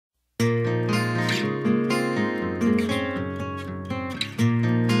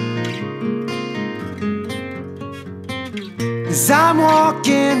As I'm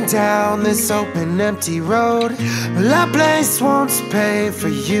walking down this open empty road, well, that place won't pay for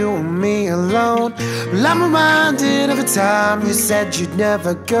you and me alone. Well, I'm reminded of a time you said you'd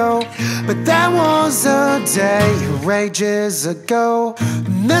never go, but that was a day ages ago.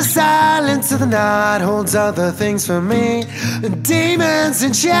 And the silence of the night holds other things for me, and demons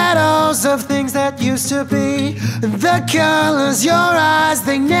and shadows of things that used to be. And the colors, your eyes,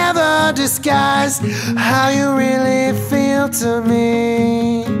 they never disguise how you really feel to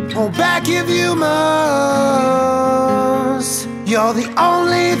me. Oh, back if you must. You're the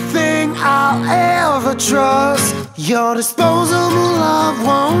only thing I'll ever trust. Your disposable love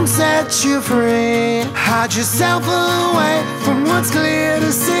won't set you free. Hide yourself away from what's clear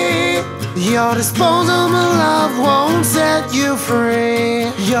to see. Your disposable love won't set you free.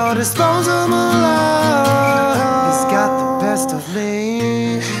 Your disposable love has got the best of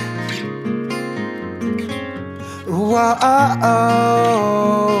me. Whoa,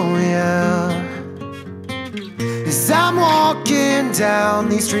 yeah. As I'm walking down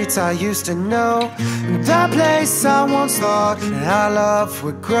these streets I used to know, and the place I once thought that our love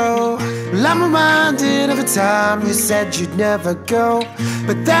would grow. Well, I'm reminded of a time you said you'd never go,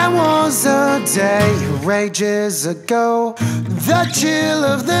 but that was a day ages ago. The chill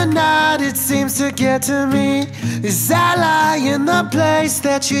of the night, it seems to get to me as I lie in the place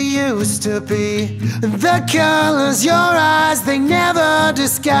that you used to be. And the colors, your eyes, they never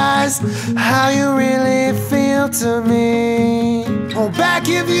disguise how you really feel to me. Oh, back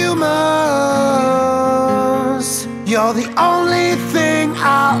if you must. You're the only thing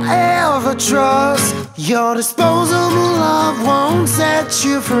I'll ever trust. Your disposable love won't set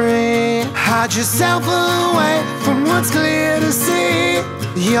you free. Hide yourself away from what's clear to see.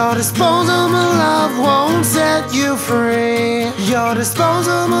 Your disposable love won't set you free. Your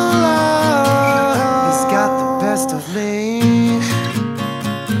disposable love has got the best of me.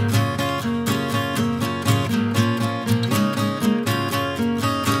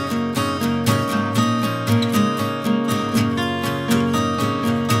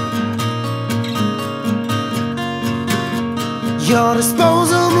 Your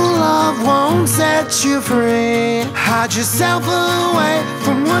disposable love won't set you free. Hide yourself away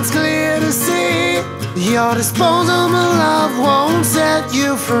from what's clear to see. Your disposable love won't set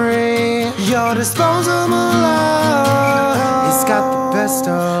you free. Your disposable love has got the best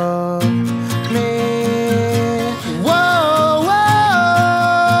of